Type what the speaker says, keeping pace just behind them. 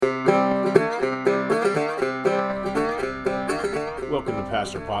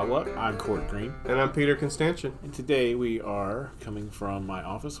Pastor Potluck. I'm Court Green. And I'm Peter Constantian. And today we are coming from my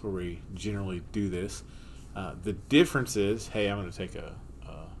office where we generally do this. The difference is, hey, I'm going to take I'm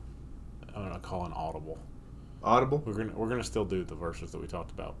going to call an audible. Audible? We're gonna still do the verses that we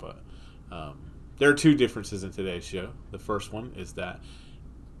talked about, but there are two differences in today's show. The first one is that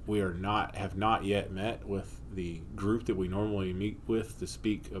we have not yet met with the group that we normally meet with to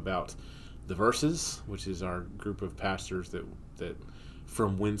speak about the verses, which is our group of pastors that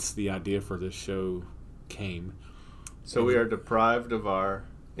from whence the idea for this show came. So we are deprived of our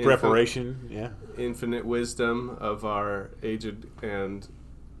preparation, infinite wisdom of our aged and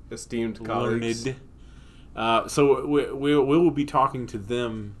esteemed colleagues. Learned. So we will be talking to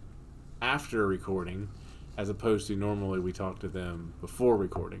them after recording, as opposed to normally we talk to them before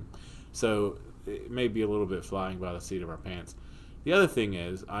recording. So it may be a little bit flying by the seat of our pants. The other thing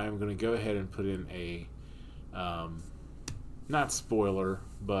is, I am going to go ahead and put in a, not spoiler,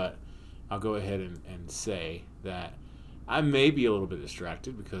 but I'll go ahead and say that I may be a little bit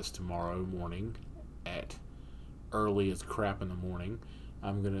distracted because tomorrow morning at early as crap in the morning,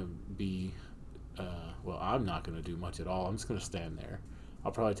 I'm going to be, I'm not going to do much at all. I'm just going to stand there.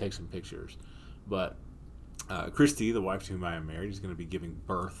 I'll probably take some pictures. But Christy, the wife to whom I am married, is going to be giving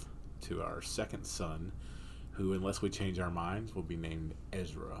birth to our second son, who, unless we change our minds, will be named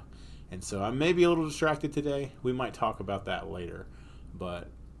Ezra. And so I may be a little distracted today. We might talk about that later, but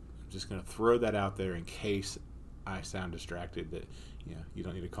I'm just going to throw that out there in case I sound distracted, that you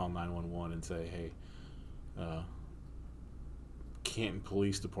don't need to call 911 and say, hey, Canton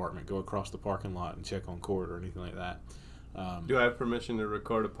Police Department, go across the parking lot and check on Court or anything like that. Do I have permission to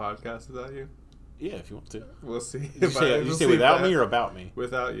record a podcast without you? Yeah, if you want to. We'll see. Did you say without me or about me?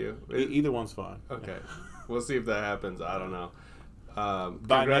 Without you. Either one's fine. Okay. We'll see if that happens. I don't know.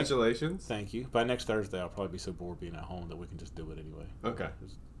 Congratulations. Thank you. By next Thursday, I'll probably be so bored being at home that we can just do it anyway. Okay.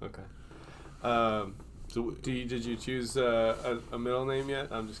 So did you choose a middle name yet?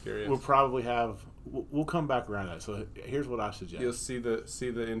 I'm just curious. We'll probably have. We'll come back around to that. So here's what I suggest. You'll see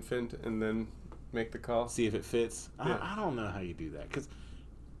the infant and then make the call. See if it fits. Yeah. I don't know how you do that, because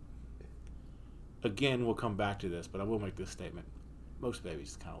again, we'll come back to this, but I will make this statement: most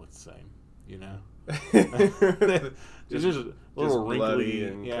babies kind of look the same, just a little wrinkly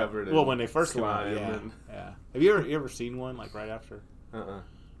and covered in when they first come out, yeah. Have you ever seen one like right after? Oh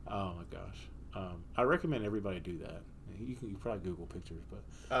my gosh. I recommend everybody do that. You can probably Google pictures, but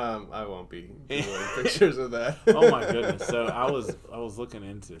I won't be Googling pictures of that. Oh my goodness! So I was looking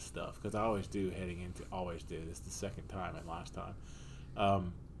into stuff because I always do. It's the second time and last time,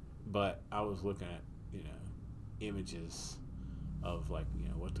 but I was looking at images of what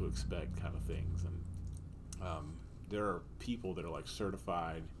to expect kind of things, and there are people that are like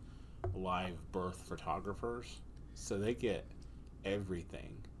certified live birth photographers, so they get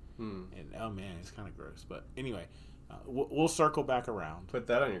everything. And oh man, it's kind of gross. But anyway, we'll circle back around. Put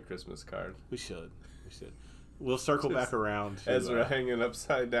that on your Christmas card. We should. We'll circle back around to Ezra hanging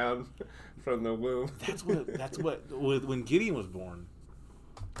upside down from the womb. That's what when Gideon was born.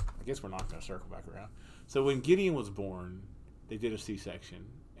 I guess we're not going to circle back around. So when Gideon was born, they did a C-section,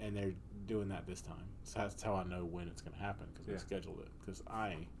 and they're doing that this time. So that's how I know when it's going to happen, because we scheduled it. Because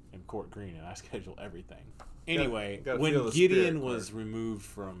I am Court Green, and I schedule everything. Anyway, when Gideon was removed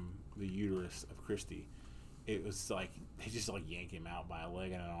from the uterus of Christy, it was like they just yank him out by a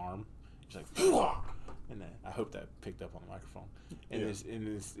leg and an arm. It's like, and then I hope that picked up on the microphone. And it's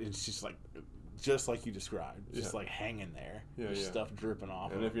just like you described, just like hanging there, stuff dripping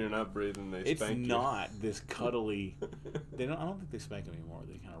off. And if you're not breathing, they it's spank you. It's not this cuddly. I don't think they spank them anymore.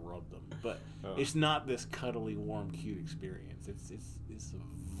 They kind of rub them, but it's not this cuddly, warm, cute experience. It's a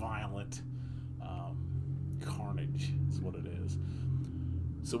violent carnage is what it is.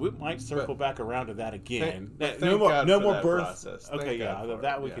 So we might circle back around to that again. No more birth. Process. Okay,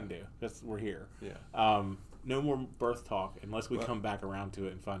 that we can do. We're here. Yeah. No more birth talk unless we come back around to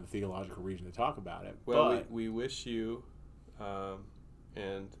it and find a theological reason to talk about it. Well, we wish you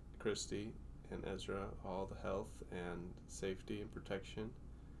and Christy and Ezra all the health and safety and protection,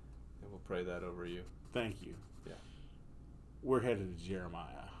 and we'll pray that over you. Thank you. Yeah. We're headed to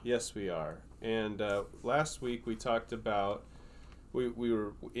Jeremiah. Yes, we are. And last week we talked about, we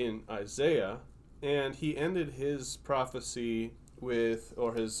were in Isaiah, and he ended his prophecy with,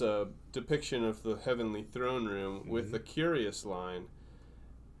 or his depiction of the heavenly throne room with a curious line,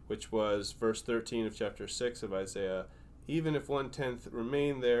 which was verse 13 of chapter 6 of Isaiah. Even if 1/10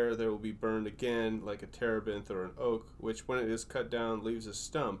 remain there, there will be burned again like a terebinth or an oak, which when it is cut down leaves a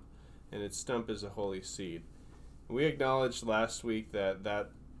stump, and its stump is a holy seed. We acknowledged last week that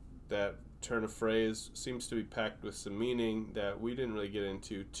turn of phrase seems to be packed with some meaning that we didn't really get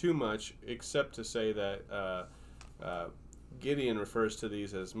into too much, except to say that Gideon refers to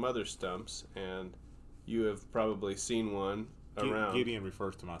these as mother stumps, and you have probably seen one around. Gideon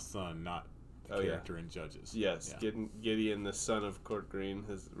refers to my son, not the character in Judges. Yes, yeah. Gideon, the son of Court Green,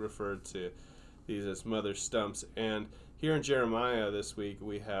 has referred to these as mother stumps. And here in Jeremiah this week,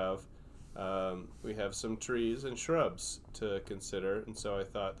 we have some trees and shrubs to consider, and so I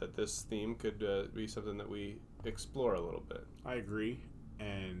thought that this theme could be something that we explore a little bit. I agree,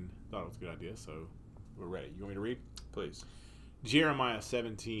 and thought it was a good idea, so we're ready. You want me to read? Please. Jeremiah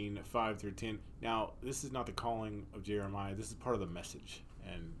 17, 5 through 10. Now, this is not the calling of Jeremiah. This is part of the message.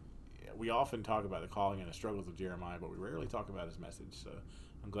 And we often talk about the calling and the struggles of Jeremiah, but we rarely talk about his message. So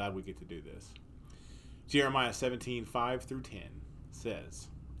I'm glad we get to do this. Jeremiah 17, 5 through 10 says,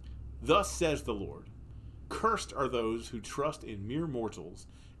 "Thus says the Lord, cursed are those who trust in mere mortals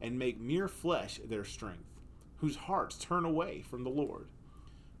and make mere flesh their strength, whose hearts turn away from the Lord.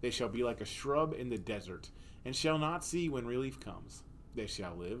 They shall be like a shrub in the desert, and shall not see when relief comes. They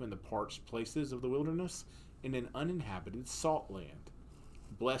shall live in the parched places of the wilderness, in an uninhabited salt land.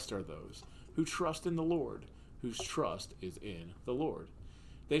 Blessed are those who trust in the Lord, whose trust is in the Lord.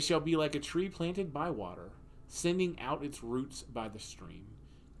 They shall be like a tree planted by water, sending out its roots by the stream.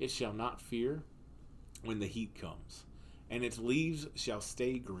 It shall not fear when the heat comes, and its leaves shall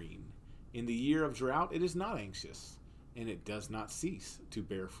stay green. In the year of drought it is not anxious, and it does not cease to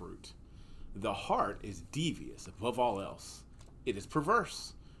bear fruit. The heart is devious above all else. It is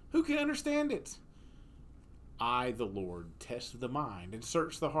perverse. Who can understand it? I, the Lord, test the mind and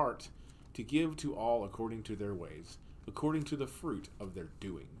search the heart, to give to all according to their ways, according to the fruit of their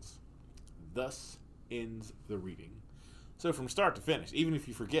doings." Thus ends the reading. So from start to finish, even if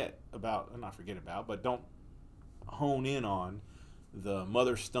you but don't hone in on the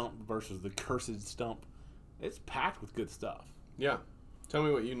mother stump versus the cursed stump, it's packed with good stuff. Yeah. Tell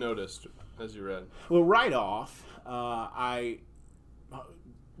me what you noticed as you read. Well, right off, I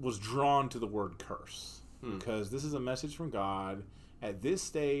was drawn to the word curse because this is a message from God. At this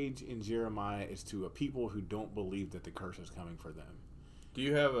stage in Jeremiah, it's to a people who don't believe that the curse is coming for them. Do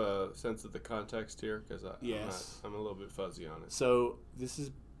you have a sense of the context here? Because yes. I'm a little bit fuzzy on it. So this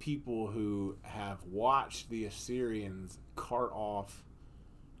is people who have watched the Assyrians cart off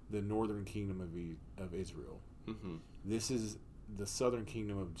the northern kingdom of Israel. Mm-hmm. This is the southern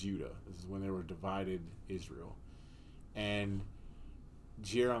kingdom of Judah. This is when they were divided Israel. And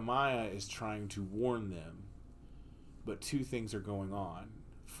Jeremiah is trying to warn them, but two things are going on.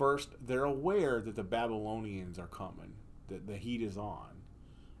 First, they're aware that the Babylonians are coming, that the heat is on,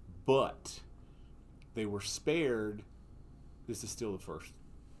 but they were spared. This is still the first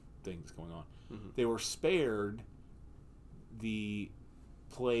thing that's going on. Mm-hmm. They were spared the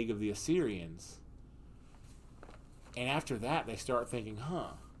plague of the Assyrians. And after that, they start thinking,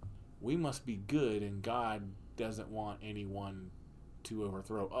 we must be good, and God doesn't want anyone to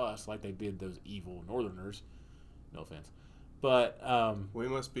overthrow us like they did those evil northerners. No offense. But we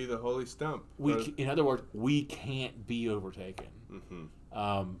must be the holy stump. In other words, we can't be overtaken.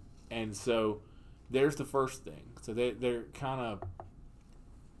 Mm-hmm. And so there's the first thing. So they're kind of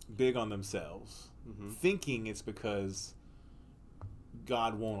big on themselves, thinking it's because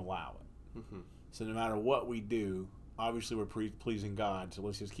God won't allow it. Mm-hmm. So no matter what we do, obviously we're pleasing God, so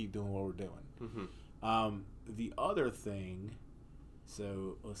let's just keep doing what we're doing. Mm-hmm. The other thing,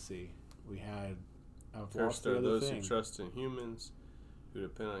 so let's see, we had... Cursed are those who trust in humans, who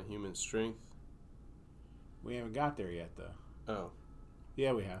depend on human strength. We haven't got there yet, though. Oh.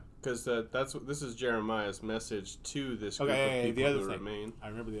 Yeah, we have. Because this is Jeremiah's message to this group of people the other who thing. remain. I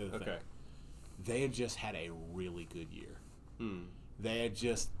remember the other thing. Okay. They had just had a really good year. Hmm. They had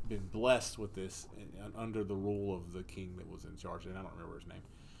just been blessed with this under the rule of the king that was in charge, and I don't remember his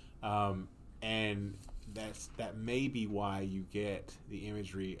name. And that may be why you get the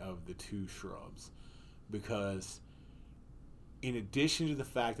imagery of the two shrubs, because in addition to the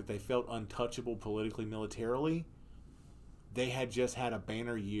fact that they felt untouchable politically, militarily, they had just had a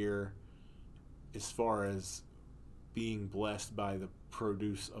banner year as far as being blessed by the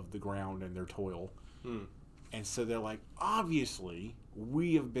produce of the ground and their toil. Hmm. And so they're like, obviously,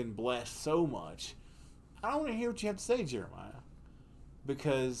 we have been blessed so much. I don't want to hear what you have to say, Jeremiah.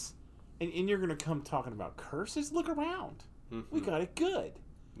 Because, and you're going to come talking about curses? Look around. Mm-hmm. We got it good.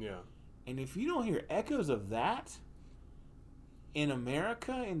 Yeah. And if you don't hear echoes of that in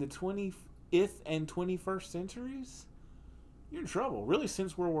America in the 20th and 21st centuries, you're in trouble. Really,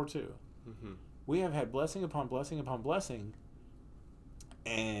 since World War II. Mm-hmm. We have had blessing upon blessing upon blessing.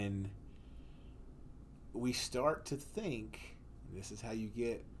 And we start to think, this is how you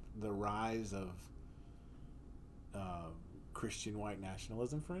get the rise of Christian white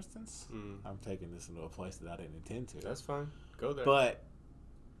nationalism, for instance. I'm taking this into a place that I didn't intend to. That's fine. Go there. But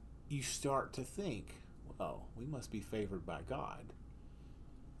you start to think, well, we must be favored by God.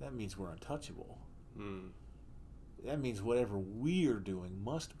 That means we're untouchable. That means whatever we're doing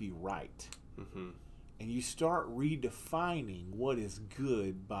must be right. Mm-hmm. And you start redefining what is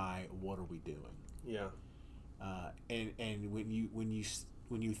good by what are we doing. Yeah. And when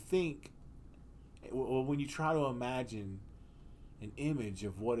you think, when you try to imagine an image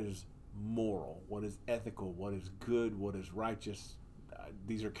of what is moral, what is ethical, what is good, what is righteous,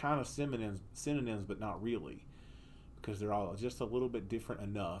 these are kind of synonyms, but not really, because they're all just a little bit different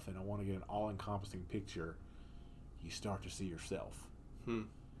enough. And I want to get an all-encompassing picture. You start to see yourself,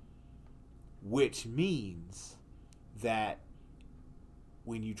 which means that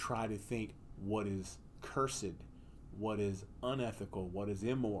when you try to think what is cursed, what is unethical, what is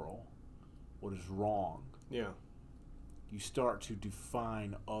immoral, what is wrong, you start to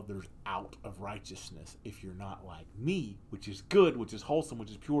define others out of righteousness. If you're not like me, which is good, which is wholesome,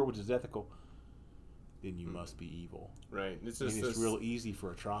 which is pure, which is ethical, then you must be evil. Right. It's real easy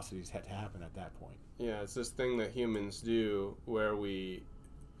for atrocities to happen at that point. Yeah, it's this thing that humans do where we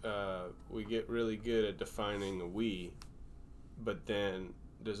get really good at defining a we, but then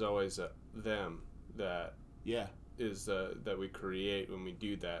there's always a them that is that we create when we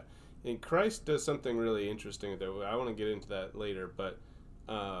do that. And Christ does something really interesting there. I want to get into that later, but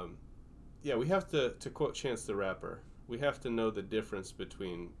we have to quote Chance the Rapper, we have to know the difference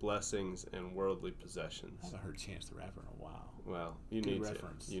between blessings and worldly possessions. I haven't heard Chance the Rapper in a while. Well, you Good need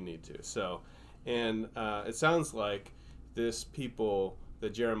reference. to. You need to. So, and it sounds like this people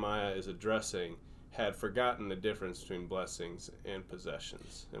that Jeremiah is addressing had forgotten the difference between blessings and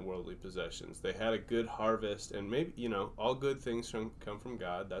possessions and worldly possessions. They had a good harvest, and maybe, all good things come from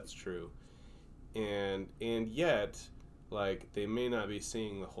God. That's true. And yet, like, they may not be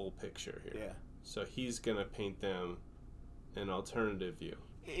seeing the whole picture here. Yeah. So he's gonna paint them an alternative view.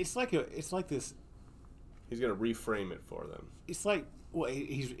 It's like this. He's gonna reframe it for them. It's like, well,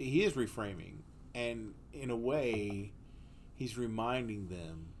 he is reframing, and in a way, he's reminding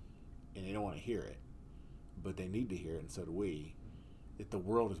them, and they don't want to hear it, but they need to hear it, and so do we, that the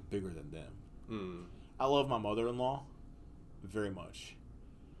world is bigger than them. I love my mother-in-law very much,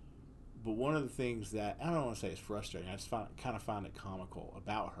 but one of the things that, I don't want to say is frustrating, I just kind of find it comical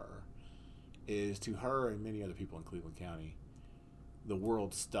about her, is to her and many other people in Cleveland County, the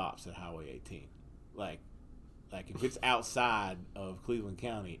world stops at Highway 18. Like if it's outside of Cleveland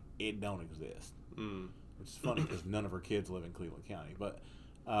County, it don't exist. Which is funny because none of her kids live in Cleveland County, but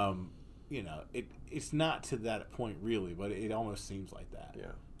it's not to that point really, but it almost seems like that.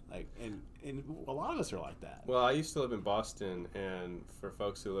 Yeah. Like and a lot of us are like that. Well, I used to live in Boston, and for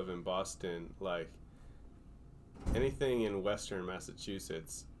folks who live in Boston, like, anything in Western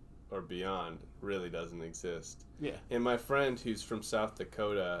Massachusetts or beyond really doesn't exist. Yeah. And my friend who's from South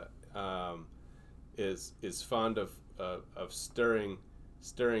Dakota is fond of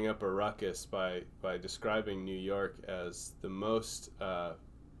stirring up a ruckus by describing New York as the most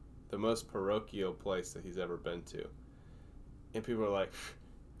parochial place that he's ever been to. And people are like,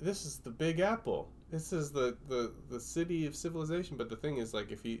 this is the Big Apple. This is the city of civilization. But the thing is,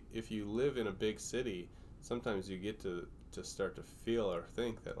 like, if you live in a big city, sometimes you get to start to feel or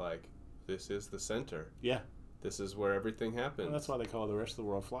think that, like, this is the center. Yeah. This is where everything happens. Well, that's why they call the rest of the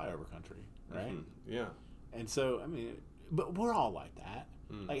world flyover country, right? Mm-hmm. Yeah. And so, I mean, but we're all like that.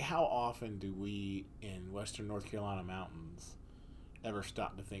 Like, how often do we in Western North Carolina mountains ever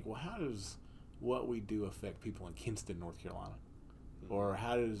stop to think, well, how does what we do affect people in Kinston, North Carolina? Or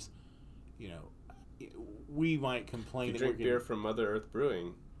how does, we might complain if you that drink beer from Mother Earth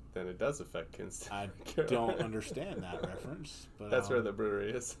Brewing, then it does affect Kinston. I don't understand that reference. But that's where the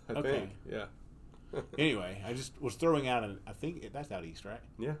brewery is, I think. Yeah. Anyway, I just was throwing out I think that's out east, right?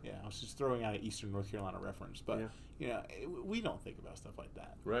 Yeah. Yeah, I was just throwing out an Eastern North Carolina reference. But, we don't think about stuff like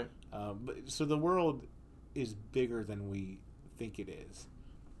that. Right. So the world is bigger than we think it is.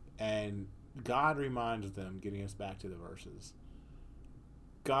 And God reminds them, getting us back to the verses,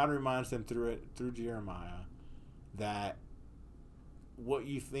 God reminds them through Jeremiah that what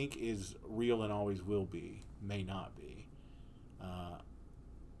you think is real and always will be may not be.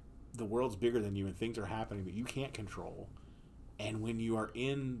 The world's bigger than you, and things are happening that you can't control. And when you are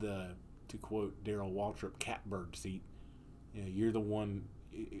in the, to quote Daryl Waltrip, catbird seat, you're the one.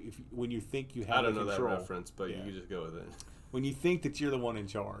 When you think you have, I don't know control, that reference, but you can just go with it. When you think that you're the one in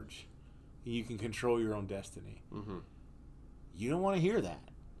charge, you can control your own destiny. Mm-hmm. You don't want to hear that.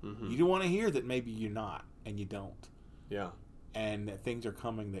 Mm-hmm. You don't want to hear that maybe you're not, and you don't. Yeah. and that things are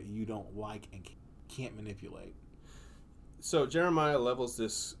coming that you don't like and can't manipulate. So Jeremiah levels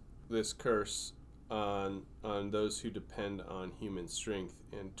this curse on those who depend on human strength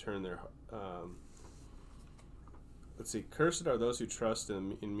and turn their let's see. Cursed are those who trust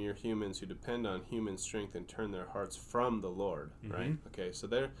in mere humans, who depend on human strength and turn their hearts from the Lord. Mm-hmm. Right? Okay. So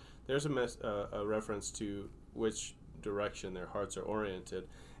there's a reference to which direction their hearts are oriented,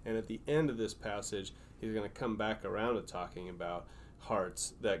 and at the end of this passage, he's going to come back around to talking about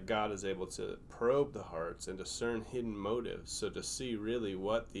hearts, that God is able to probe the hearts and discern hidden motives. So to see really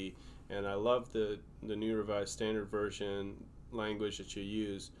what and I love the New Revised Standard Version language that you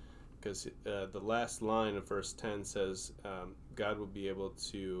use, because the last line of verse 10 says God will be able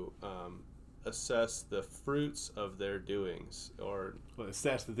to assess the fruits of their doings, or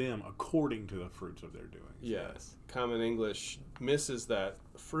assess them according to the fruits of their doings. Yes. Common English misses that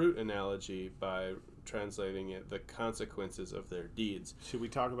fruit analogy by translating it the consequences of their deeds. Should we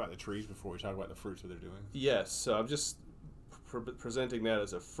talk about the trees before we talk about the fruits of their doings? Yes. So I'm just presenting that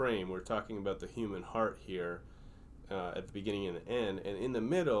as a frame. We're talking about the human heart here at the beginning and the end, and in the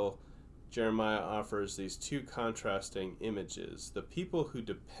middle, Jeremiah offers these two contrasting images. The people who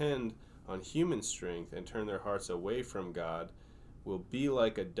depend on human strength and turn their hearts away from God will be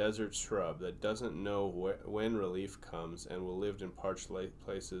like a desert shrub that doesn't know when relief comes, and will live in parched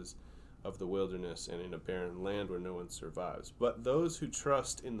places of the wilderness and in a barren land where no one survives. But those who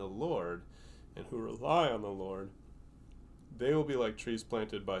trust in the Lord and who rely on the Lord, they will be like trees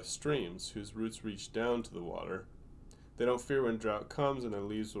planted by streams, whose roots reach down to the water. They don't fear when drought comes, and their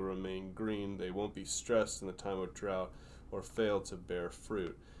leaves will remain green. They won't be stressed in the time of drought or fail to bear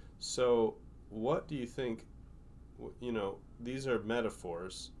fruit. So what do you think, these are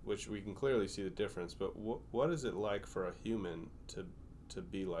metaphors, which we can clearly see the difference, but what is it like for a human to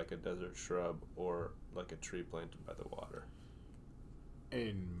be like a desert shrub or like a tree planted by the water?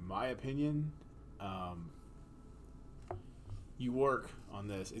 In my opinion, you work on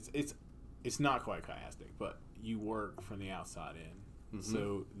this. It's not quite chiastic, but you work from the outside in. Mm-hmm.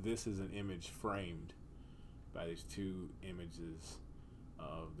 So this is an image framed by these two images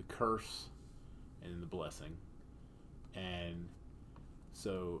of the curse and the blessing. And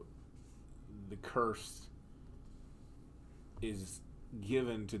so the curse is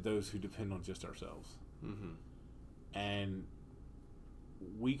given to those who depend on just ourselves. Mm-hmm. And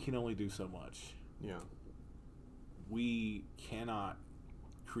we can only do so much. Yeah. We cannot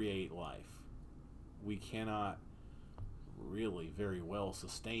create life. We cannot really very well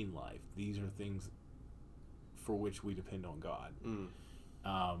sustain life. These are things for which we depend on God.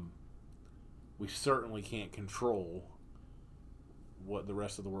 We certainly can't control what the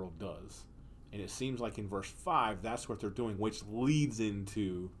rest of the world does. And it seems like in verse 5, that's what they're doing, which leads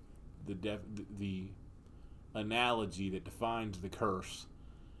into the analogy that defines the curse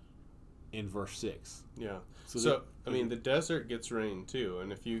in verse 6. Yeah. So the desert gets rain too,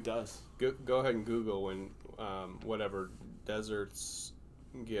 and if you does go ahead and Google when whatever deserts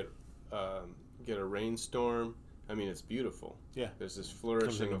get a rainstorm, it's beautiful. Yeah. There's this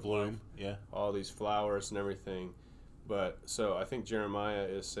flourishing of bloom. life, yeah, all these flowers and everything. But so I think Jeremiah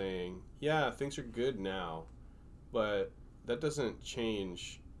is saying, yeah, things are good now, but that doesn't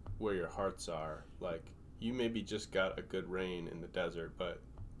change where your hearts are. Like, you maybe just got a good rain in the desert, but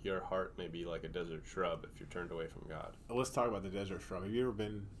your heart may be like a desert shrub if you're turned away from God. Let's talk about the desert shrub. Have you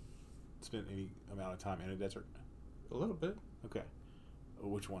ever spent any amount of time in a desert? A little bit. Okay.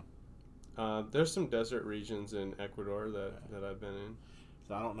 Which one? There's some desert regions in Ecuador that I've been in.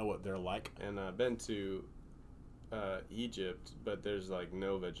 So I don't know what they're like. And I've been to Egypt, but there's like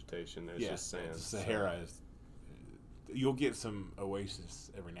no vegetation. There's just sand. Sahara is. You'll get some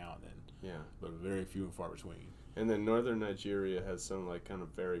oasis every now and then. Yeah, but very few and far between. And then northern Nigeria has some like kind of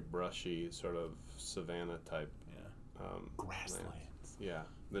very brushy sort of savanna type. Yeah. Grasslands. Lands. Yeah,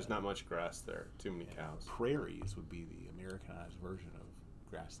 there's not much grass there. Too many cows. Prairies would be the Americanized version of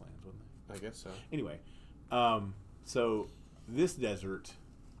grasslands, wouldn't they? I guess so. Anyway, so this desert,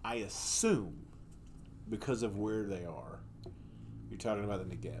 I assume, because of where they are, you're talking about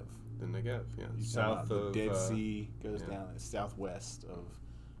the Negev. The Negev, yeah. South of the Dead Sea goes down. It's southwest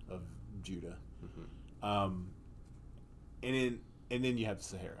of Judah. Mm-hmm. And then you have the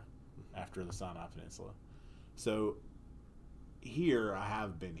Sahara after the Sinai Peninsula. So here, I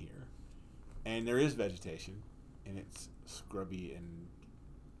have been here, and there is vegetation, and it's scrubby and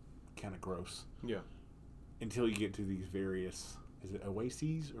kind of gross. Yeah. Until you get to these various, is it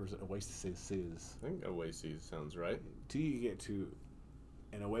oases or is it oases? I think oases sounds right. Until you get to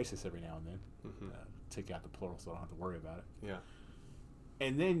an oasis every now and then. Mm-hmm. Take out the plural so I don't have to worry about it. Yeah.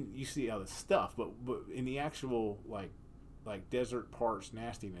 And then you see all this stuff, but in the actual like like desert parched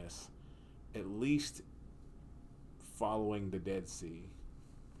nastiness, at least following the Dead Sea,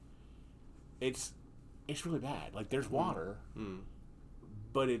 it's really bad. Like there's water,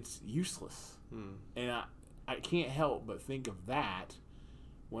 but it's useless. And I can't help but think of that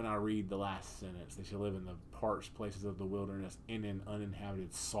when I read the last sentence. They shall live in the parched places of the wilderness in an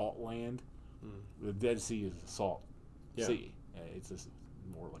uninhabited salt land. The Dead Sea is a salt sea. It's just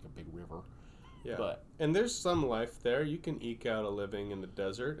more like a big river. Yeah, but and there's some life there. You can eke out a living in the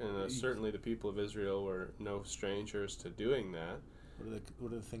desert, and certainly the people of Israel were no strangers to doing that.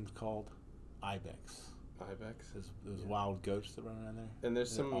 What are the things called? Ibex. Those wild goats that run around there. And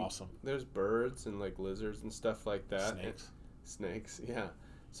there's They're awesome. There's birds and like lizards and stuff like that. Snakes, yeah.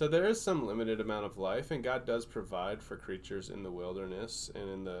 So there is some limited amount of life, and God does provide for creatures in the wilderness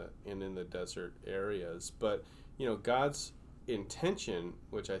and in the desert areas. But God's intention,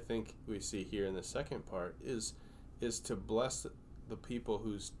 which I think we see here in the second part, is to bless the people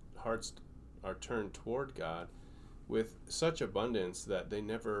whose hearts are turned toward God with such abundance that they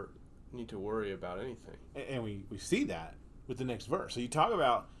never need to worry about anything. And we see that with the next verse. So you talk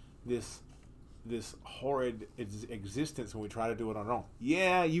about this horrid existence when we try to do it on our own.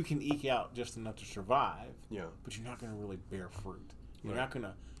 Yeah, you can eke out just enough to survive. Yeah. But you're not going to really bear fruit. You're Right.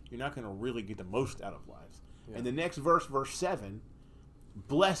 not going to really get the most out of life. Yeah. And the next verse, verse 7,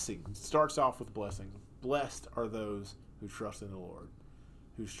 blessing starts off with blessing. Blessed are those who trust in the Lord,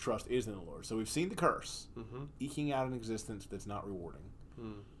 whose trust is in the Lord. So we've seen the curse, eking out an existence that's not rewarding,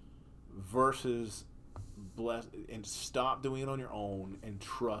 versus bless and stop doing it on your own and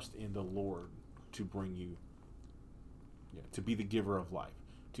trust in the Lord to bring you, to be the giver of life,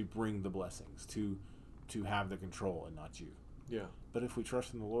 to bring the blessings, to have the control and not you. Yeah. But if we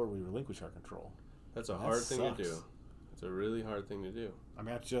trust in the Lord, we relinquish our control. That's a And hard that thing sucks. to do. It's a really hard thing to do. I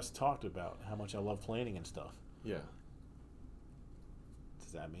mean, I just talked about how much I love planting and stuff. Yeah.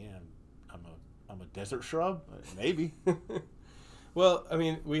 Does that mean I'm a desert shrub? Maybe. Well, I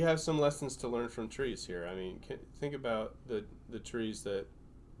mean, we have some lessons to learn from trees here. I mean, think about the trees that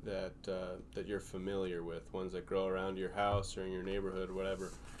you're familiar with, ones that grow around your house or in your neighborhood or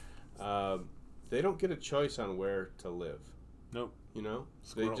whatever. They don't get a choice on where to live. Nope.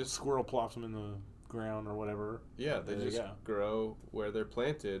 Squirrel plops them in the ground or whatever. Yeah, they There you just go. grow where they're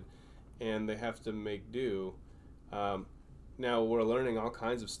planted, and they have to make do. Now we're learning all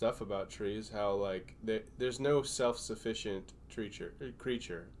kinds of stuff about trees. How like there's no self-sufficient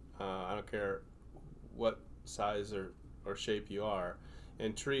creature. I don't care what size or shape you are,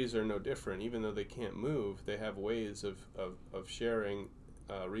 and trees are no different. Even though they can't move, they have ways of sharing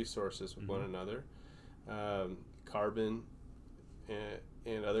resources with one another. Carbon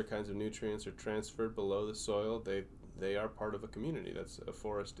and other kinds of nutrients are transferred below the soil. They are part of a community. A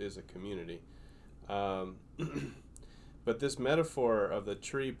forest is a community. But this metaphor of the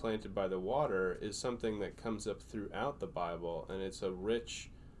tree planted by the water is something that comes up throughout the Bible, and it's a rich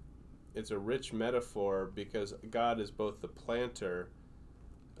metaphor because God is both the planter,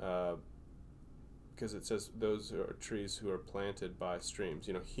 because it says those are trees who are planted by streams.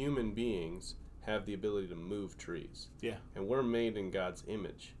 Human beings have the ability to move trees. Yeah. And we're made in God's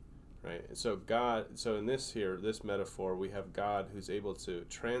image, right? So in this metaphor, we have God who's able to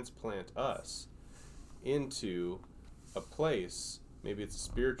transplant us into a place, maybe it's a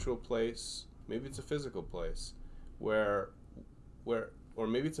spiritual place, maybe it's a physical place, or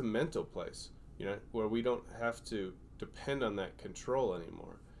maybe it's a mental place, where we don't have to depend on that control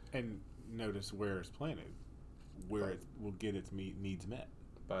anymore. And notice where it's planted, where it will get its needs met.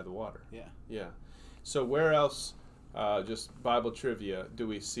 By the water. Yeah. Yeah. So where else, just Bible trivia, do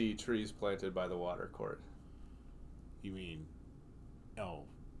we see trees planted by the water, Court? You mean,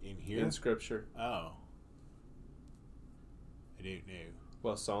 in here? In Scripture. Oh. I don't know.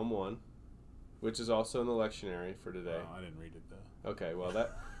 Well, Psalm 1, which is also in the lectionary for today. Oh, I didn't read it though. Okay, well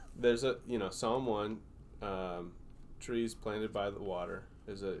there's Psalm 1, trees planted by the water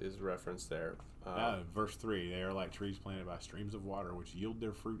is referenced there. Verse 3, they are like trees planted by streams of water, which yield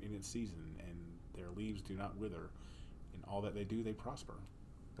their fruit in its season, and their leaves do not wither. In all that they do, they prosper.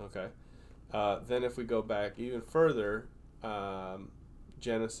 Okay. Then if we go back even further,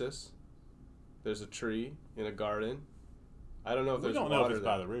 Genesis, there's a tree in a garden. I don't know if We there's don't water know if it's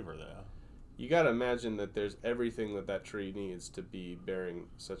there. by the river, though. You got to imagine that there's everything that tree needs to be bearing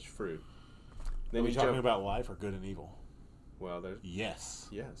such fruit. Are we talking about life or good and evil? Well, there's Yes.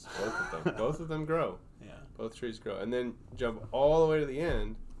 both of them. Both of them grow. Yeah. Both trees grow. And then jump all the way to the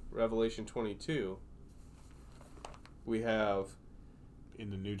end, Revelation 22. We have in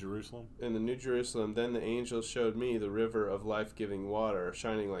the New Jerusalem. In the New Jerusalem, then the angel showed me the river of life-giving water,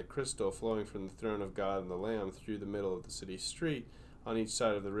 shining like crystal, flowing from the throne of God and the Lamb through the middle of the city street. On each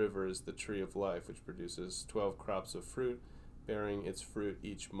side of the river is the tree of life, which produces 12 crops of fruit, bearing its fruit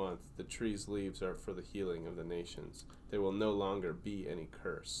each month. The tree's leaves are for the healing of the nations. There will no longer be any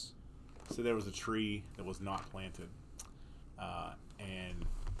curse. So there was a tree that was not planted, and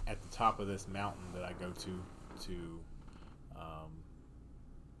at the top of this mountain that I go to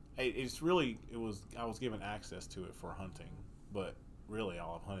I was given access to it for hunting, but really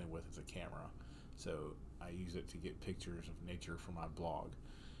all I've hunted with is a camera. So I use it to get pictures of nature for my blog,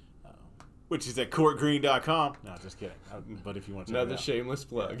 which is at courtgreen.com. No, just kidding. But if you want to check Another it out. shameless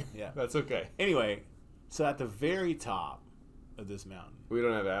plug. Yeah. That's okay. Anyway, so at the very top of this mountain, We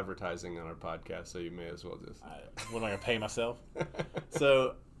don't have advertising on our podcast, so you may as well just... what am I going to pay myself?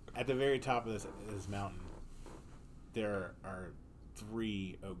 So at the very top of this mountain, there are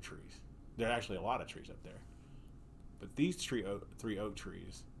 3 oak trees. There are actually a lot of trees up there. But these 3 oak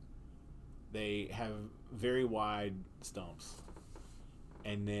trees, they have very wide stumps.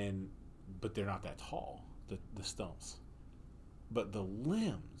 But they're not that tall, the stumps. But the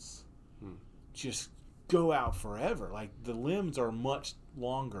limbs just go out forever. Like, the limbs are much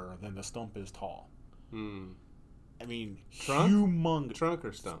longer than the stump is tall. I mean, Trunk? humongous. Trunk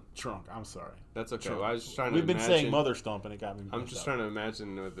or stump? Trunk, I'm sorry. That's okay. Trunk. Well, I was just trying to We've been imagine... saying mother stump, and it got me I'm mixed just up. trying to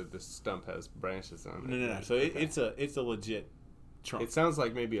imagine that the stump has branches on it. No. So it's a legit trunk. It sounds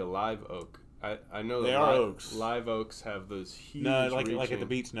like maybe a live oak. I know They that are oaks. Live oaks have those huge. No, like at reaching- the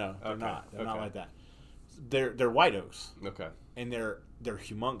beach. No, they're Okay, not. They're not okay. like that. They're white oaks, Okay. and they're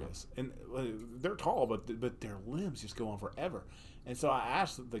humongous, and they're tall, but their limbs just go on forever. And so I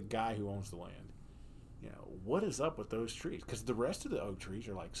asked the guy who owns the land, what is up with those trees? Because the rest of the oak trees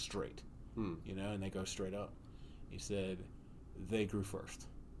are like straight, and they go straight up. He said they grew first,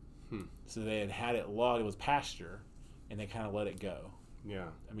 so they had it logged. It was pasture, and they kind of let it go. Yeah.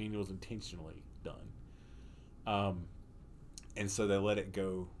 I mean, it was intentionally done. And so they let it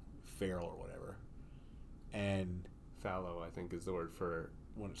go feral or whatever. And Fallow, I think, is the word for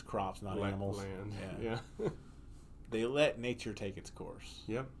when it's crops, not land. animals. Yeah. They let nature take its course.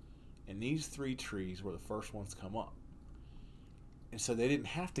 Yep. And these 3 trees were the first ones to come up. And so they didn't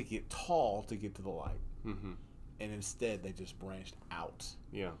have to get tall to get to the light. Mm-hmm. And instead, they just branched out.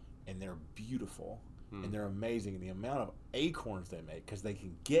 Yeah. And they're beautiful. And they're amazing. And the amount of acorns they make, because they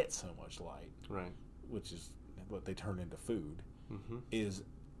can get so much light, Right. which is what they turn into food, Mm-hmm. it's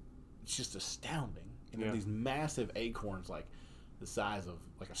just astounding. And Yeah. these massive acorns, like the size of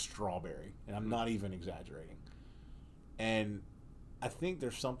like a strawberry, and I'm not even exaggerating. And I think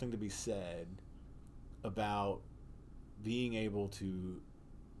there's something to be said about being able to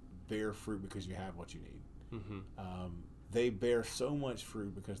bear fruit because you have what you need. Mm-hmm. They bear so much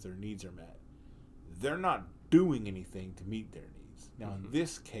fruit because their needs are met. They're not doing anything to meet their needs. Now, in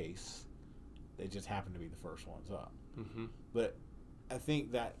this case, they just happen to be the first ones up. Mm-hmm. But I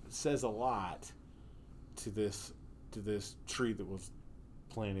think that says a lot to this tree that was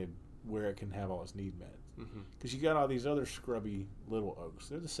planted where it can have all its needs met. Because you got all these other scrubby little oaks.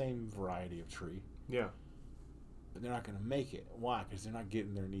 They're the same variety of tree, Yeah. but they're not going to make it. Why? Because they're not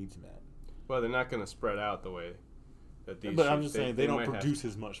getting their needs met. Well, they're not going to spread out the way that these. But I'm trees- just saying they don't might have- produce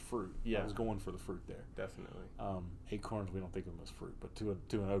as much fruit. Yeah. I was going for the fruit there. Definitely. Acorns, we don't think of them as fruit, but to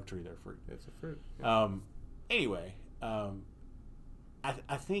an oak tree, they're fruit. It's a fruit. Yeah. Anyway,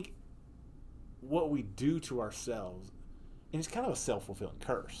 I think what we do to ourselves, and it's kind of a self-fulfilling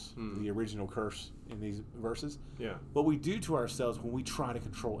curse, the original curse in these verses. Yeah. What we do to ourselves when we try to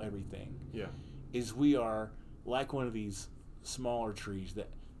control everything Yeah. is we are like one of these smaller trees that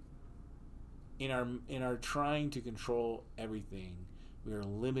in our trying to control everything, we are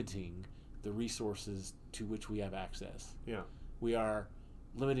limiting the resources to which we have access. Yeah. We are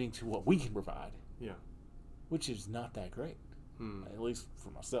limiting to what we can provide, Yeah. which is not that great, at least for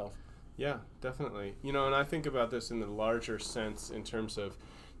myself. Yeah, definitely. And I think about this in the larger sense in terms of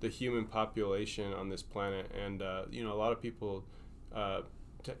the human population on this planet. And, a lot of people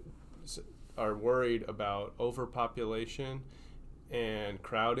are worried about overpopulation and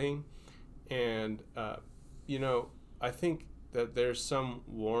crowding. And, I think that there's some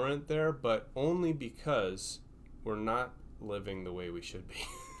warrant there, but only because we're not living the way we should be.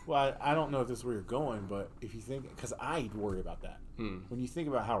 Well, I don't know if this is where you're going, but if you think, because I worry about that. When you think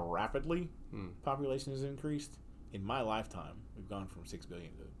about how rapidly population has increased, in my lifetime, we've gone from 6 billion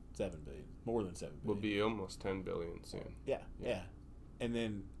to 7 billion, more than 7 billion. We'll be almost 10 billion soon. Yeah. And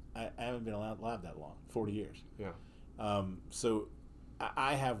then I haven't been alive that long, 40 years. Yeah. So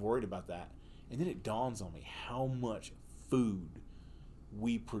I have worried about that. And then it dawns on me how much food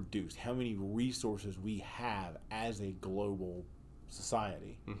we produce, how many resources we have as a global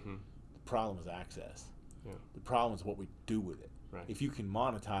society. Mm-hmm. The problem is access. Yeah. The problem is what we do with it. Right. If you can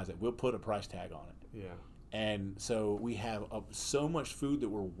monetize it, we'll put a price tag on it. Yeah. And so we have so much food that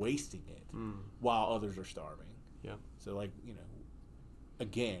we're wasting it while others are starving. Yeah. So, like, you know,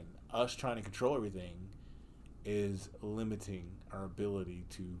 again, us trying to control everything is limiting our ability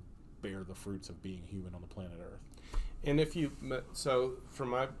to bear the fruits of being human on the planet Earth. And so from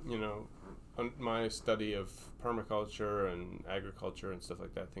my, my study of permaculture and agriculture and stuff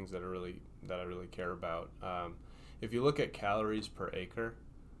like that, things that I really care about. If you look at calories per acre,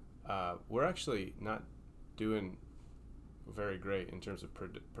 we're actually not doing very great in terms of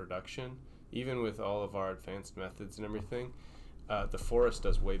production, even with all of our advanced methods and everything. The forest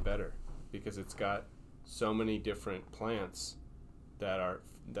does way better because it's got so many different plants that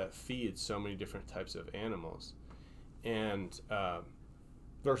feed so many different types of animals, and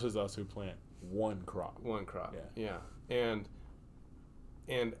versus us who plant one crop. Yeah. And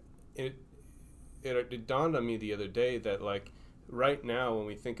it dawned on me the other day that, like, right now when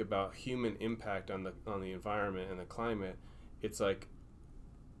we think about human impact on the environment and the climate, it's like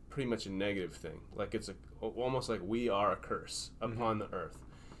pretty much a negative thing. Like, it's almost like we are a curse upon the earth.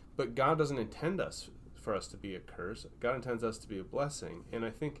 But God doesn't intend for us to be a curse. God intends us to be a blessing. And I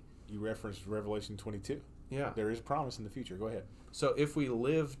think you referenced Revelation 22. Yeah. There is promise in the future. Go ahead. So if we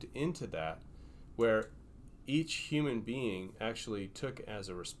lived into that, where each human being actually took as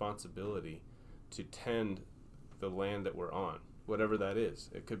a responsibility to tend the land that we're on, whatever that is.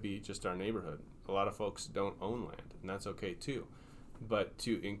 It could be just our neighborhood. A lot of folks don't own land, and that's okay too. But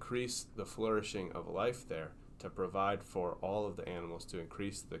to increase the flourishing of life there, to provide for all of the animals, to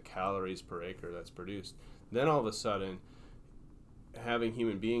increase the calories per acre that's produced, then all of a sudden, having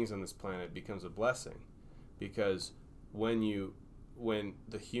human beings on this planet becomes a blessing. Because when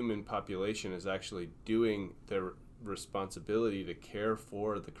the human population is actually doing their responsibility to care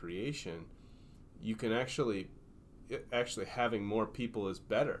for the creation, you can actually having more people is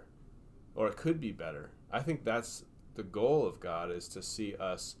better, or it could be better. I think that's the goal of God, is to see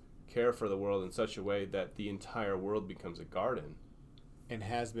us care for the world in such a way that the entire world becomes a garden. And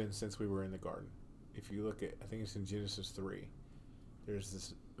has been since we were in the garden. If you look at, I think it's in Genesis 3, there's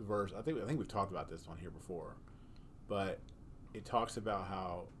this verse, I think we've talked about this one here before, but it talks about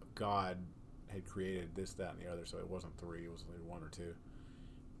how God had created this, that, and the other, so it wasn't 3, it was only 1 or 2,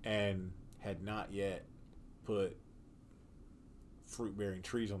 and had not yet put fruit-bearing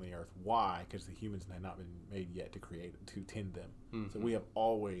trees on the earth. Why? Because the humans had not been made yet to tend them. Mm-hmm. So we have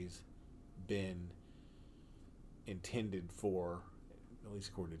always been intended for, at least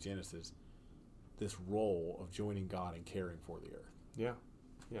according to Genesis, this role of joining God and caring for the earth. Yeah.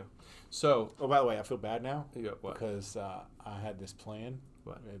 Yeah. So, by the way, I feel bad now what? Because I had this plan.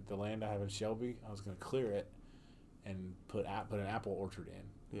 What? The land I have in Shelby, I was going to clear it and put an apple orchard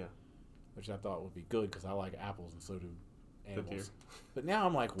in. Yeah. Which I thought would be good because I like apples and so do animals. But now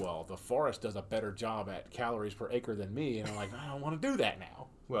I'm like, well, the forest does a better job at calories per acre than me, and I'm like, I don't want to do that now.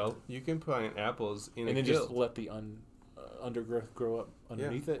 Well, you can plant apples in and a then guild. Just let the undergrowth grow up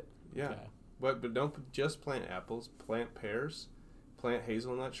underneath it. Yeah. Okay. But don't just plant apples. Plant pears. Plant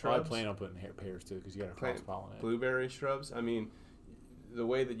hazelnut shrubs. I plan on putting pears too because you got to cross-pollinate. Blueberry shrubs. I mean, the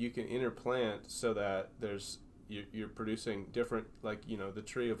way that you can interplant so that you're producing different, like, the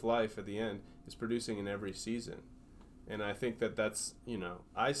tree of life at the end is producing in every season. And I think that's,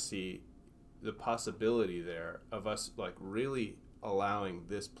 I see the possibility there of us, like, really allowing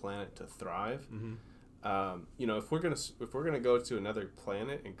this planet to thrive. Mm-hmm. If we're gonna go to another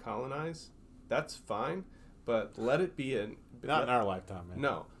planet and colonize, that's fine, but let it be not in our lifetime, man.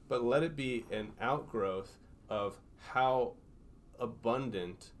 No, but let it be an outgrowth of how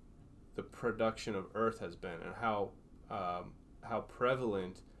abundant the production of Earth has been, and how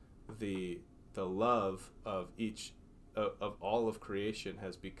prevalent the love of each of all of creation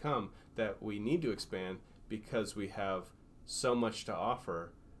has become, that we need to expand because we have so much to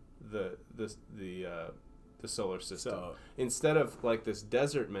offer the solar system. So, instead of like this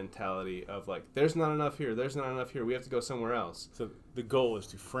desert mentality of like, there's not enough here, we have to go somewhere else. So the goal is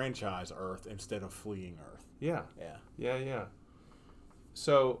to franchise Earth instead of fleeing Earth. Yeah.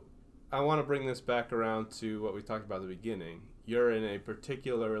 So I want to bring this back around to what we talked about at the beginning. You're in a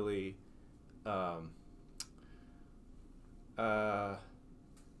particularly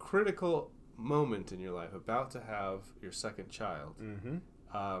critical moment in your life, about to have your second child. Mm-hmm.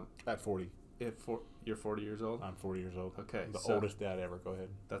 At 40. You're 40 years old? I'm 40 years old. Okay. I'm the oldest dad ever. Go ahead.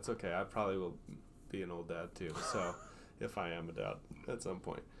 That's okay. I probably will be an old dad too. So if I am a dad at some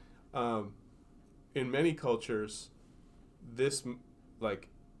point. In many cultures, this like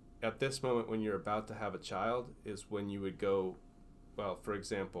at this moment when you're about to have a child is when you would go, well, for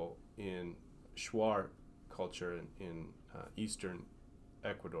example, in Shuar culture in eastern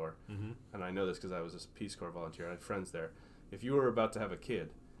Ecuador, and I know this because I was a Peace Corps volunteer. I had friends there. If you were about to have a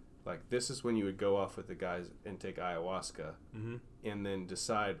kid, like this is when you would go off with the guys and take ayahuasca, and then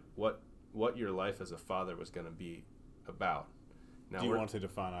decide what your life as a father was going to be about. Now, do you want to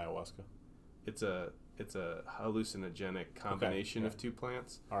define ayahuasca? It's a hallucinogenic combination of two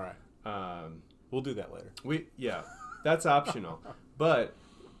plants. All right. We'll do that later. That's optional, but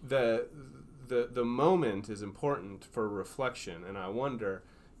the moment is important for reflection, and I wonder,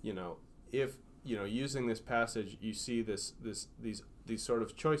 if using this passage, you see these sort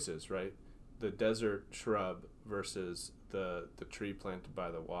of choices, right? The desert shrub versus the tree planted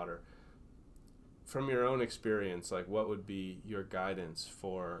by the water. From your own experience, like what would be your guidance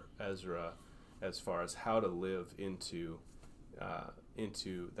for Ezra as far as how to live into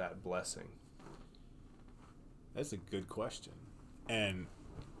that blessing? That's a good question, and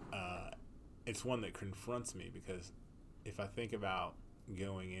it's one that confronts me, because if I think about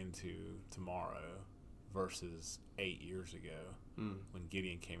going into tomorrow versus 8 years ago when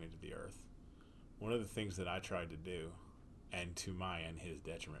Gideon came into the earth, one of the things that I tried to do, and to my and his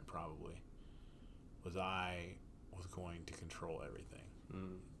detriment probably, was I was going to control everything.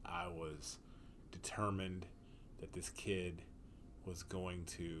 I was determined that this kid was going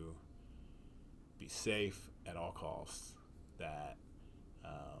to be safe at all costs, that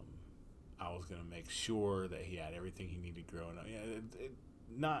I was going to make sure that he had everything he needed growing up.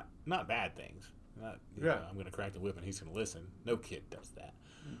 Not bad things. I'm going to crack the whip and he's going to listen. No kid does that.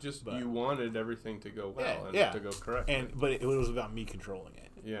 But you wanted everything to go well and to go correctly. But it was about me controlling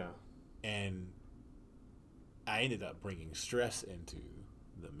it. Yeah. And I ended up bringing stress into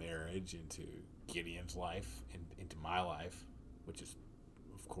the marriage, into Gideon's life, into my life, which is,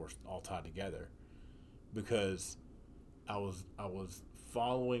 of course, all tied together, because I was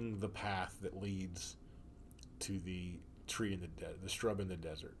following the path that leads to the tree in the shrub in the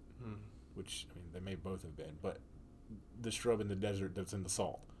desert, which, I mean, they may both have been, but the shrub in the desert that's in the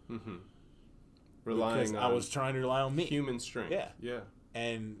salt. Relying on, I was trying to rely on me, human strength. Yeah.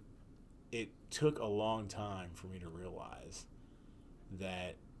 And it took a long time for me to realize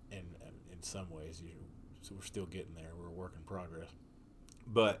that, and in some ways, so we're still getting there. We're a work in progress.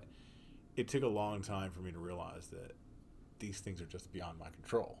 But it took a long time for me to realize that these things are just beyond my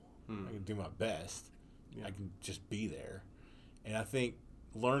control. I can do my best. I can just be there. And I think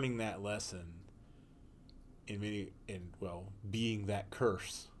learning that lesson being that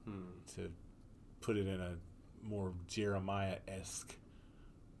curse, to put it in a more Jeremiah-esque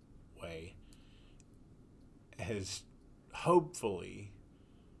way, has hopefully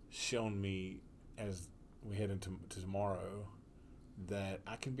shown me, as we head into tomorrow, that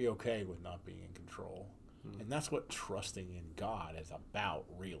I can be okay with not being in control. And that's what trusting in God is about,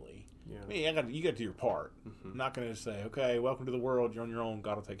 really. Yeah. I mean, you got to do your part. I'm not going to say, okay, welcome to the world, you're on your own,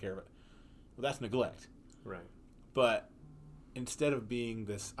 God will take care of it. Well, that's neglect. Right. But instead of being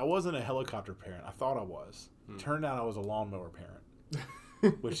this, I wasn't a helicopter parent. I thought I was. Turned out I was a lawnmower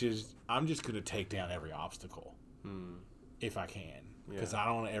parent, which is, I'm just going to take down every obstacle if I can, because I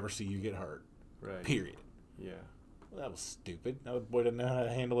don't want to ever see you get hurt. Right. Period. Yeah. Well, that was stupid. That boy doesn't know how to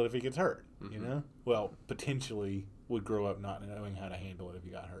handle it if he gets hurt, you know? Well, potentially would grow up not knowing how to handle it if he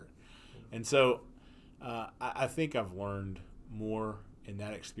got hurt. And so I think I've learned more in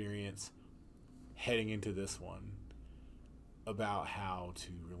that experience heading into this one about how to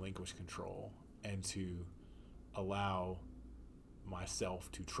relinquish control and to allow myself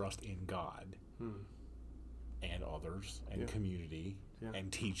to trust in God and others and community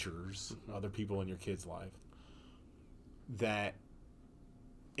and teachers, other people in your kid's life, that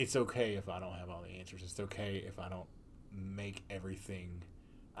it's okay if I don't have all the answers. It's okay if I don't make everything,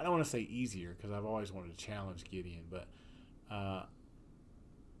 I don't want to say easier, because I've always wanted to challenge Gideon, but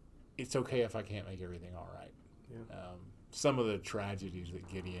it's okay if I can't make everything all right. Yeah. Some of the tragedies that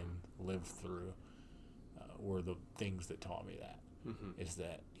Gideon lived through were the things that taught me that. Is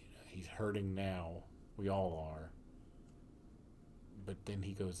that he's hurting now, we all are, but then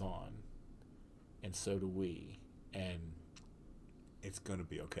he goes on, and so do we, and it's going to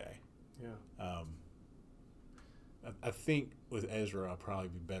be okay. Yeah. I think with Ezra, I'll probably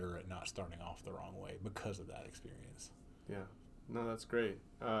be better at not starting off the wrong way because of that experience. Yeah. No, that's great.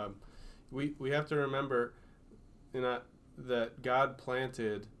 We have to remember that God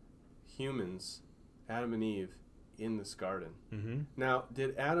planted humans, Adam and Eve, in this garden. Now,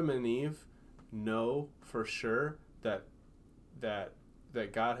 did Adam and Eve know for sure that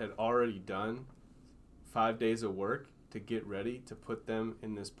God had already done 5 days of work to get ready to put them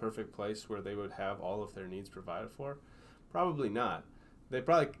in this perfect place where they would have all of their needs provided for? Probably not. They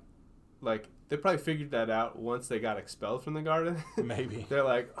probably figured that out once they got expelled from the garden. Maybe. They're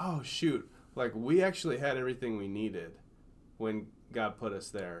like, oh shoot, like we actually had everything we needed when God put us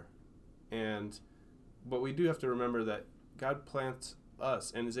there. But we do have to remember that God plants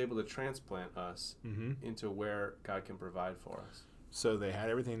us and is able to transplant us into where God can provide for us. So they had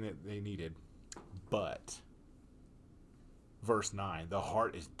everything that they needed, but verse 9, the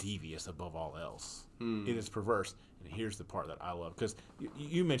heart is devious above all else. It is perverse. And here's the part that I love, because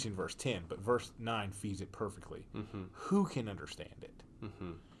you mentioned verse 10, but verse 9 feeds it perfectly. Who can understand it?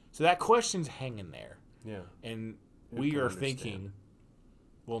 So that question's hanging there. Yeah. And we are thinking,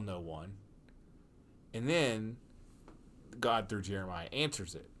 well, no one. And then God, through Jeremiah,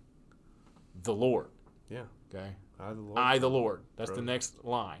 answers it. The Lord. Yeah. Okay? I, the Lord. I, the Lord. That's the next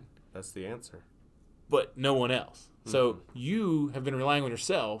line. That's the answer. But no one else. So you have been relying on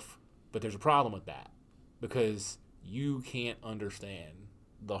yourself, but there's a problem with that. Because you can't understand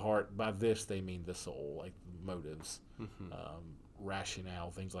the heart. By this, they mean the soul, like motives,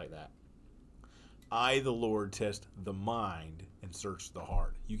 rationale, things like that. I, the Lord, test the mind and search the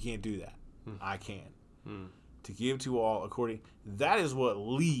heart. You can't do that. I can. To give to all according. That is what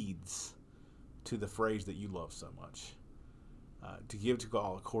leads to the phrase that you love so much. To give to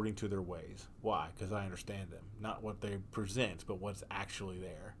all according to their ways. Why? Because I understand them. Not what they present, but what's actually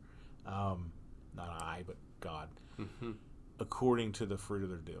there. Not I, but God. According to the fruit of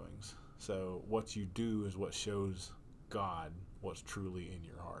their doings. So what you do is what shows God what's truly in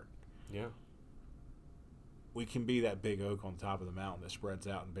your heart. Yeah. We can be that big oak on top of the mountain that spreads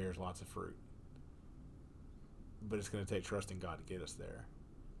out and bears lots of fruit. But it's going to take trusting God to get us there.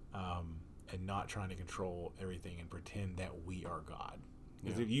 And not trying to control everything and pretend that we are God.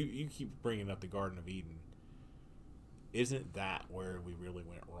 Because if you keep bringing up the Garden of Eden, isn't that where we really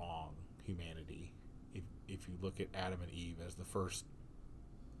went wrong, humanity? If you look at Adam and Eve as the first,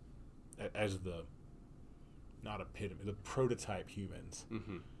 as the, not epitome, the prototype humans,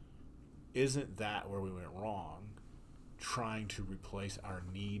 isn't that where we went wrong, trying to replace our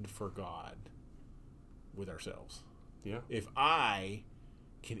need for God with ourselves? Yeah. If I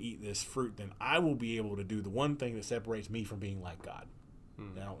can eat this fruit, then I will be able to do the one thing that separates me from being like God.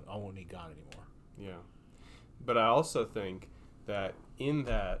 Now I won't need God anymore. Yeah. But I also think that in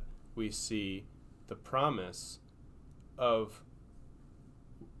that we see the promise of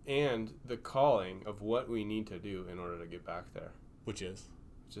and the calling of what we need to do in order to get back there. Which is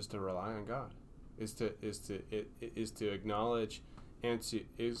just to rely on God. Is to acknowledge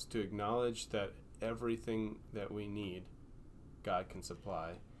to acknowledge that everything that we need God can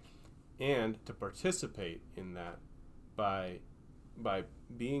supply, and to participate in that by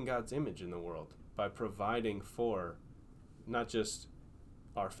being God's image in the world, by providing for not just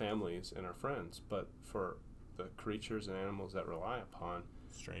our families and our friends, but for the creatures and animals that rely upon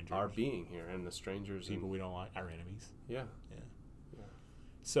strangers, our being here, and the strangers, people we don't like, our enemies. Yeah.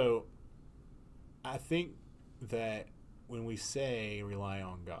 So I think that when we say rely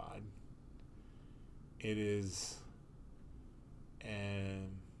on God, it is,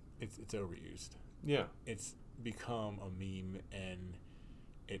 and it's overused. Yeah. It's become a meme, and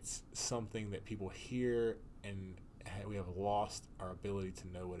it's something that people hear, and we have lost our ability to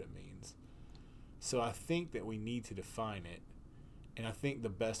know what it means. So I think that we need to define it, and I think the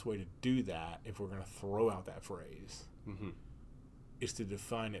best way to do that, if we're going to throw out that phrase, is to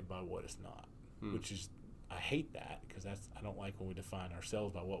define it by what it's not, which is, I hate that, because I don't like when we define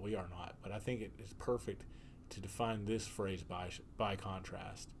ourselves by what we are not, but I think it is perfect to define this phrase by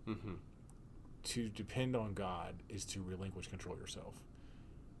contrast. To depend on God is to relinquish control yourself.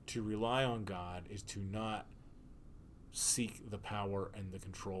 To rely on God is to not seek the power and the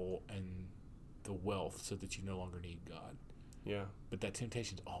control and the wealth so that you no longer need God. Yeah. But that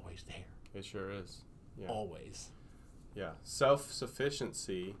temptation's always there. It sure is. Yeah. Always. Yeah.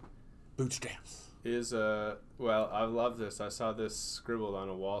 Self-sufficiency. Bootstraps. Is well, I love this. I saw this scribbled on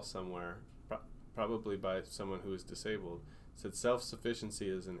a wall somewhere, probably by someone who is disabled. It said self-sufficiency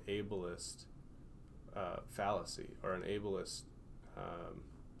is an ableist fallacy, or an ableist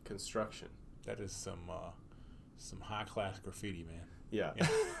construction. That is some high-class graffiti, man. Yeah.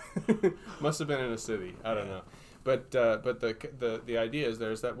 Must have been in a city. I don't know. But the idea is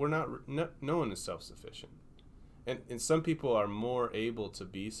there is that we're no one is self-sufficient. And some people are more able to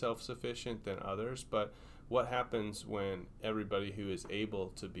be self-sufficient than others, but what happens when everybody who is able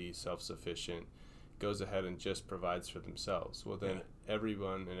to be self-sufficient goes ahead and just provides for themselves? Well, then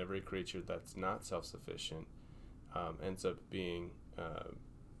everyone and every creature that's not self-sufficient ends up being,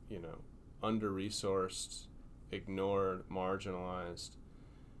 under-resourced ignored, marginalized.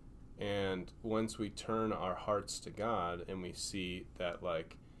 And once we turn our hearts to God and we see that,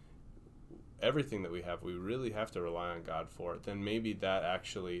 like, everything that we have, we really have to rely on God for it, then maybe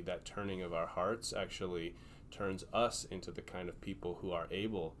that turning of our hearts actually turns us into the kind of people who are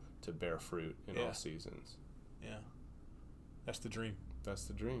able to bear fruit in all seasons. Yeah. That's the dream. That's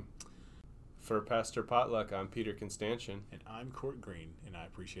the dream. For Pastor Potluck, I'm Peter Constantian. And I'm Court Green, and I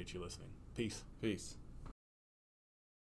appreciate you listening. Peace. Peace.